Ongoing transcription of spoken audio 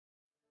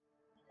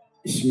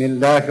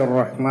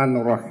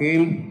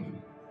Bismillahirrahmanirrahim.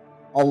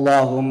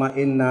 Allahumma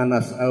inna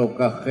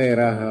nas'aluka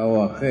khairaha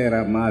wa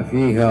khaira ma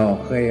fiha wa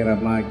khaira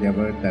ma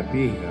jabalta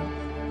fiha.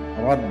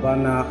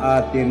 Rabbana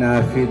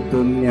atina fid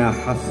dunya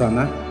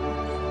hasanah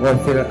wa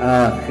fil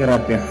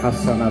akhirati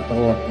hasanah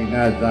wa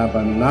qina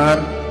azaban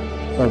nar.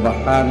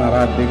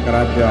 Subhana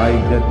rabbika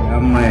rabbil izzati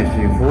amma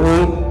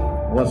yasifun.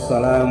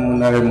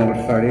 Wassalamun alal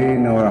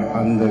mursalin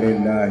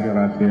walhamdulillahi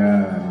rabbil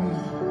alamin.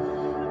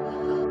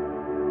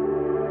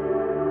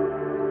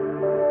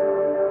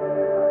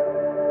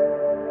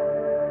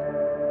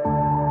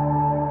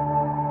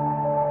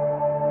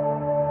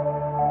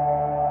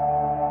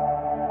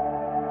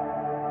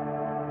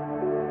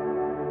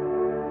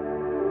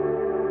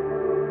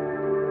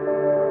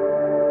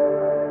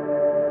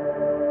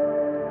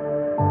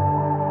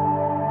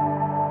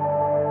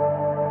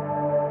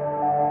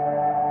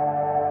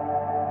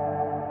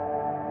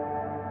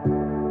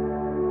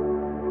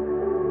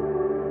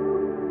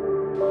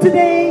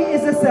 Today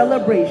is a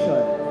celebration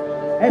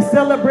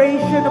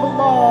of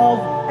love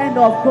and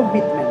of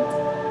commitment.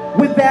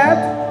 With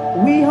that,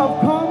 we have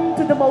come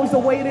to the most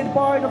awaited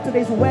part of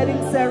today's wedding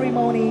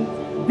ceremony,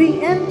 the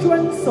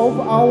entrance of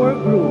our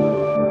groom.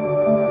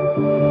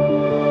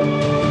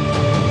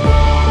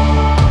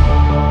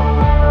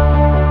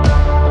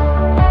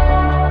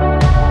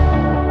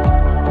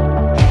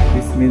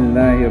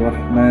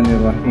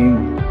 Bismillahirrahmanirrahim.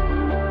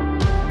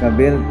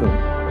 Kabelto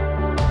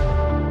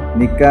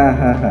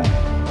nikahaha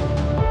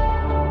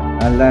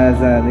ala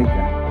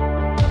zalika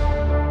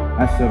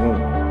ashrul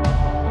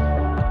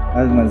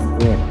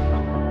al-mazkur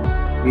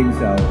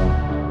insyaallah.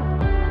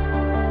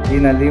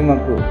 Inalima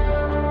ko,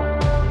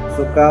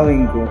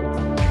 sukawin ko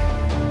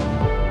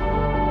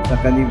sa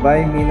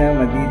kanibay Mina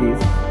Madidis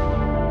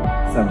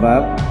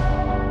sabab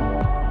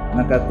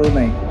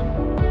nakatunay ko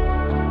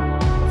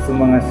sa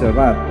mga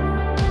syarat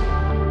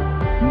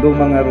do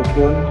mga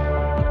rukun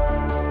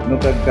no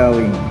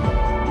kagkawing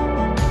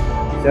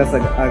siya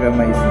sa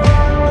agama Islam.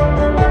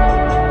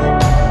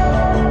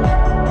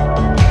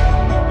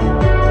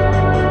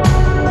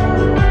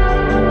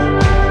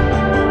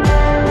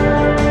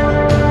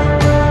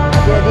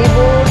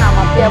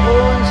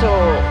 So,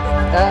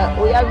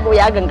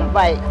 uyag-uyagang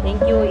kapay.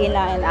 Thank you,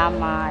 Ina and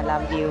Ama. I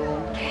love you.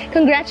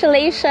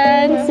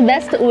 Congratulations.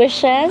 Best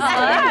wishes.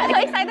 So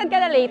excited ka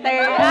na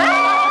later.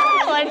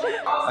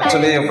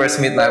 Actually, yung first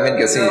meet namin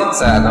kasi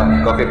sa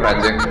coffee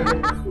project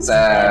sa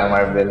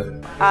Marvel.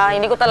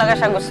 Hindi ko talaga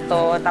siya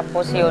gusto.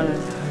 Tapos yun,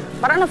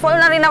 parang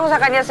na-fall na rin ako sa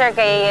kanya, sir.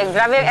 Kay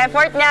grabe yung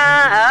effort niya.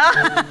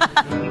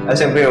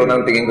 Siyempre,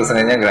 unang tingin ko sa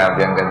kanya,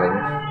 grabe ang ganda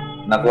niya.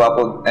 Nakuha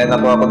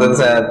ko dun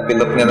sa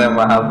pilot niya na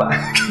mahaba.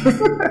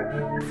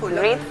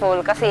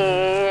 Grateful kasi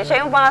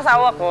siya yung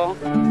pangasawa ko.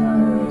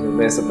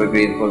 Siyempre, super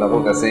grateful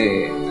ako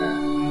kasi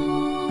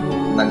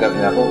nanggap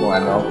niya ako kung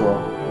ano ako.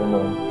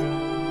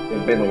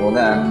 Siyempre, nung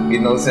una,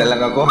 ginose niya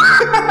lang ako.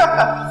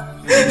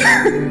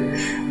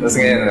 Tapos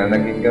ngayon,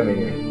 naging kami.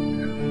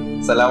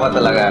 Salamat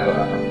talaga ako.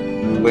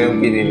 Ako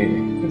yung pinili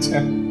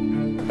niya.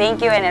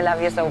 Thank you and I love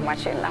you so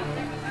much. Yun lang.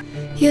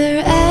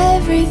 You're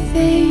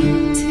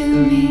everything to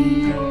me.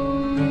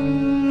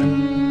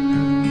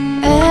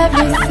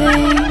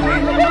 Everything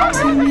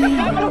to me.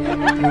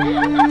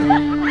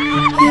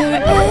 You're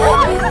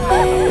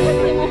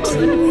everything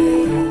to me.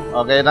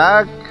 Okay,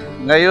 Nak.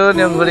 Ngayon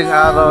yung huling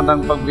araw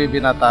ng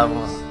pagbibinata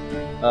mo.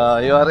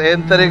 You are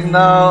entering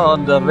now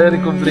on the very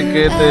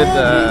complicated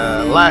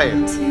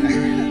life.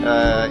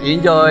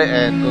 Enjoy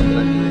and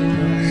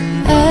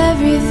congratulations.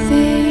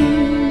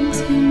 Everything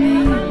to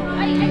me.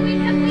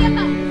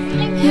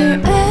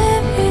 You're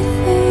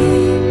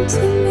everything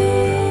to me.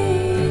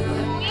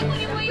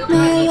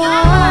 My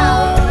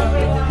love.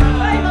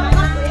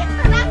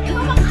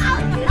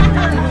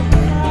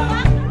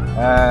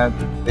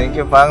 Thank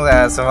you, Pang,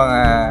 sa mga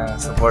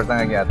support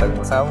na nagyatag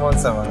mo sa amon,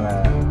 sa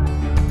mga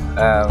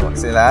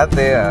sila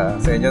ate,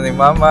 sa inyo ni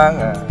Mamang.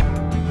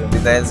 Hindi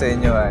dahil sa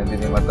inyo, hindi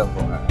ni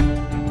Matampo.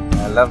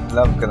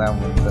 Love ka na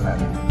mo ito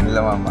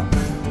nila Mama.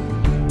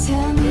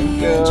 Tell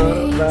me your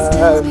dreams,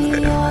 tell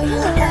me all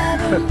you'll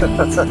ever be.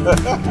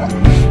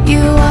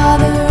 You are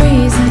the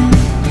reason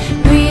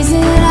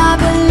I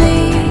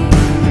believe.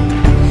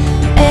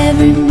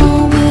 Every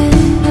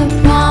moment a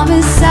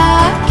promise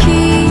I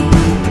keep.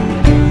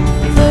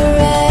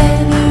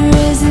 Forever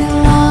isn't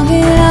long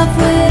enough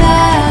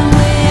without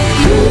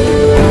you.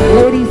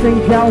 Ladies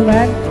and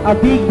gentlemen, a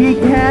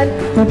big hand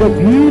to the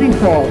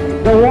beautiful,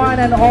 the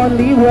one and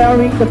only,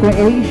 wearing the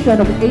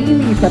creation of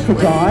Jeany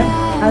Patadon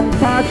and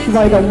touched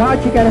by the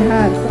magical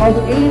hands of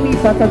Jeany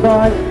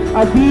Patadon.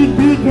 A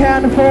big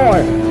hand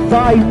for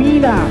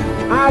BAIMINA,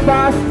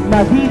 Abbas,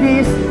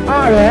 Madidis,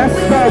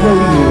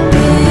 RSW.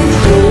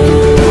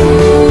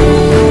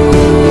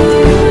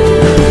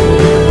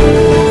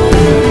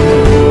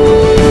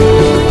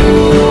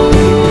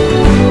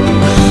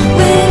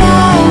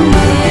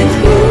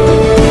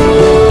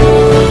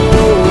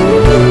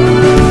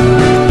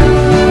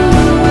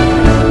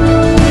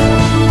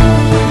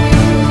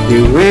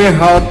 The way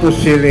how to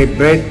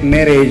celebrate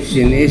marriage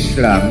in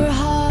Islam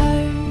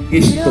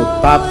is to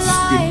touch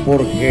the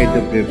forehead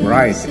of the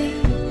bride.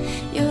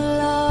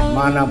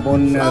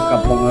 Manabon na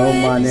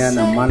kapangauma niya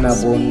na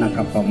manabon na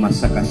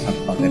kapamasaka sa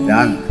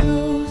pagadan.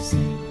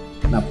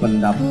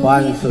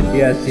 Napandapan so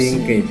dia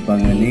sing kay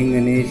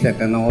panganingani sa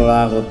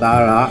kanula ko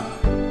tara.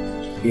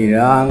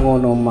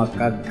 Ilango no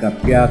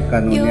makagkapya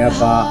kanunya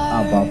ba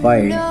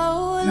ababay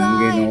nang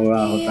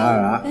ginula ko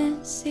tara.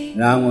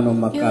 Ilango no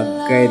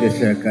makagkay de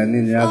sa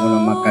kanin, ilango no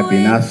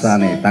makabinasa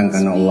na itang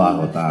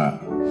kanula ko tara.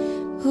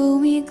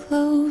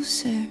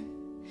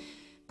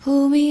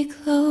 Pull me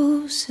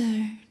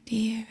closer,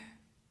 dear.